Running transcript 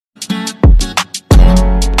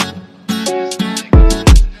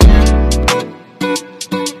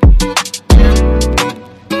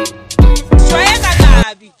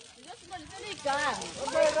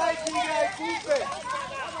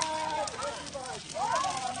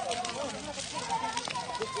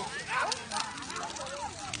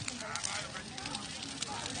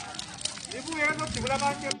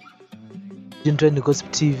Enjoying the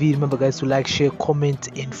Gossip TV. Remember, guys, to like, share, comment,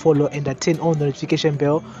 and follow, and turn on the notification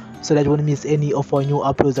bell so that you won't miss any of our new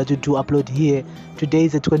uploads that we do upload here. Today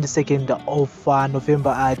is the 22nd of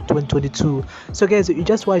November 2022. So, guys, you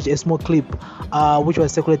just watched a small clip which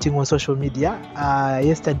was circulating on social media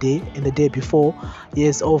yesterday and the day before,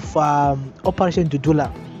 yes, of Operation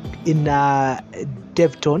Dudula in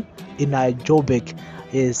Daveton in Joburg.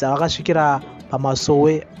 Yes, akasvikira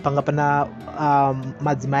paMasowe panga pana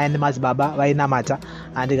madzimai nemadzibaba vainamata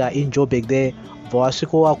andika in Joburg there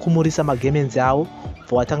vasvika kumurisa magemenzi avo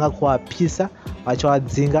vatanga kuapisa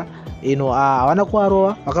vachiwadzinga havana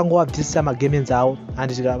kuvarova vakangobvisa magemenzi avo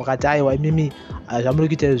andika vakati aiwa imimi zvamuri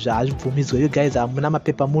kuita izvi hazvibvumidzwe, you guys hamuna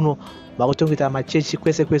mapepa muno vakutongoita machechi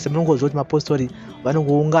kwese kwese munongoziva kuti mapostori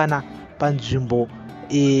vanongoungana panzvimbo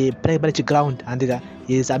pane chiground andika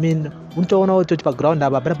yes, I mean unotoona kuti paground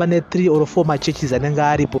apa pane 3 or 4 machurches anenge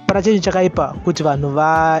aripo. Pana chinhu chakaipa kuti vanhu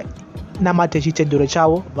vanamate chitendero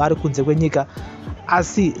chavo vari kunze kwenyika,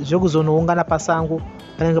 asi zvekuzonoungana pasango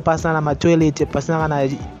panenge pasina namatoileti, pasina kana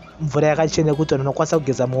mvura yakachena kuti vanhu vanokwanisa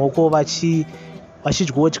kugeza maoko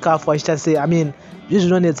vachidyawo chikafu vachiita sei. I mean izvi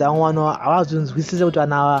zvinonetsa vamwe havazonzwisise kuti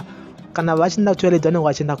vanhu ava kana vachina toilet vanenge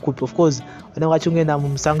vachienda kupi. Of course vanenge vachingoenda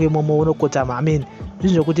musango imomo unokotama. I mean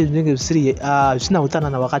zvinhu zvokuti zvinenge zvisina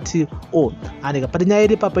utsanana hwakati andika pati nyaya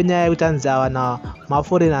iri ipapo nyaya yekuti hanzi ava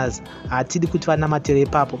namaforeigners hatidi kuti vanamatire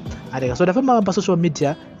ipapo andika. So ndafamba pasocial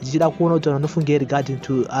media ndichida kuona kuti vanhu vanofunga regarding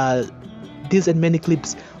to these and many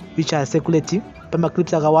clips which are circulating.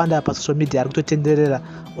 Pamaclips akawanda pasocial media ari kutotenderera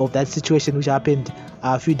of that situation which happened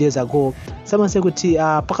a few days ago. Someone said kuti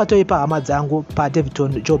pakatoipa hama dzangu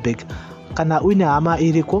paDaveton Joburg, kana uine hama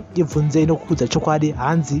iriko ibvunze inokukudza chokwadi.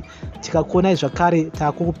 Hanzi tikakuonai zvakare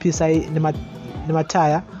takukupisai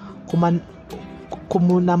nemataya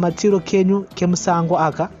kumunamatiro kenyu kemusango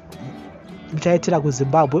aka muchaitira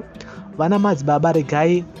kuZimbabwe. Vana madzibaba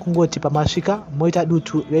regai kungoti pamasvika moita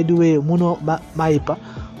dutu veduwe muno maipa.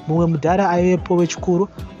 Mumwe mudhara aivepo wechikuru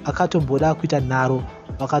akatomboda kuita nharo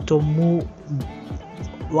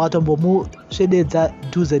vakatombomusvededza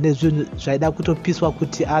dhuze nezvinhu zvaida kutopiswa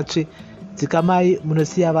kuti atsve. Dzikamai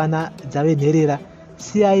munosiya vana dzavenherera,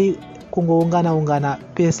 siyai kungoungana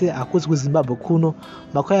pese, hakuzi kuZimbabwe kuno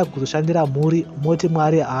makauya kuzoshandira mhuri, moti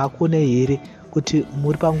Mwari haakonei here kuti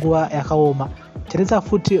muri panguva yakaoma. Chanetsa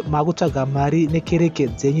futi makutsvaga mari nekereke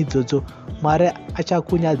dzenyu idzodzo, Mwari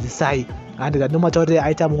achakunyadzisai andika. Ndomataurire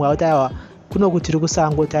aita mumwe auti aiwa kuno kuti tiri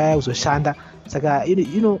kusango tauya kuzoshanda, saka we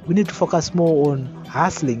need to focus more on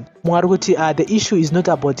hustling. Mumwe ari kuti the issue is not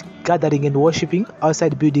about gathering and worshipping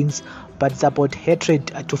outside buildings but it's about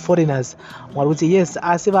hatred to foreigners. Mumwe ari kuti yes,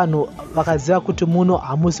 asi vanhu vakaziva kuti muno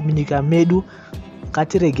hamusi munyika medu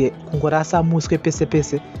ngatirege kungorasa muswe pese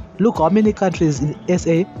pese. Look how many countries in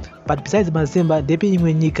SA, but besides Mazimba ndepi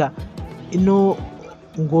imwe nyika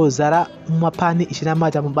inongozara mumapani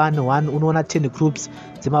ichinamata mubani 1 unoona 10 groups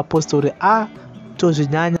dzemapostori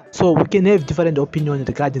tozvinyanya. So we can have different opinions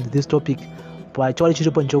regarding this topic, but chori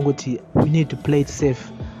chiripo nchongoti we need to play it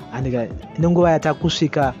safe. And inonguva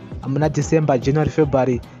yatakusvika muna December, January,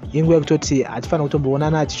 February inguva yekutoti hatifanira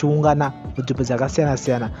kutomboonana tichiungana munzvimbo dzakasiyana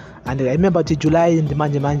siyana. And I remember kuti July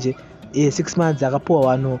ndimanje manje 6 months akapuwa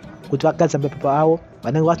vanhu kuti vagadzira mapepa avo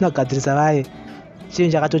vanenge vasina kugadzirisa vaye.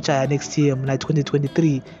 Chinhu chakatochaya next year muna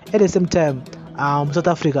 2023. At the same time South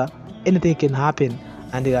Africa anything can happen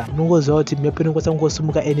and munongoziva kuti mhepo inokwanisa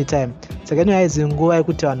kungosimuka anytime. Saka inoyaizi nguva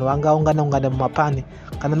yekuti vanhu vangaungana mumapani.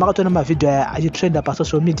 Kana makatoona mavhidhio aya achitrenda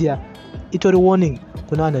pasocial media, itori warning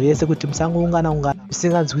kuna vanhu vese kuti musangoungana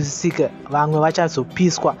zvisinganzwisisike, vamwe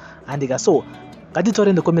vachazopiswa andika. So ngatitaure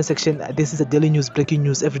in the comment section. This is a daily news, breaking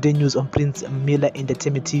news, everyday news on Prince Miller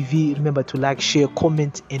Entertainment TV. Remember to like, share,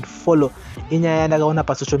 comment and follow. Inyaya yandakaona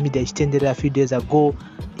pasocial media ichitenderera a few days ago,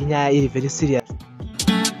 inyaya iri very serious.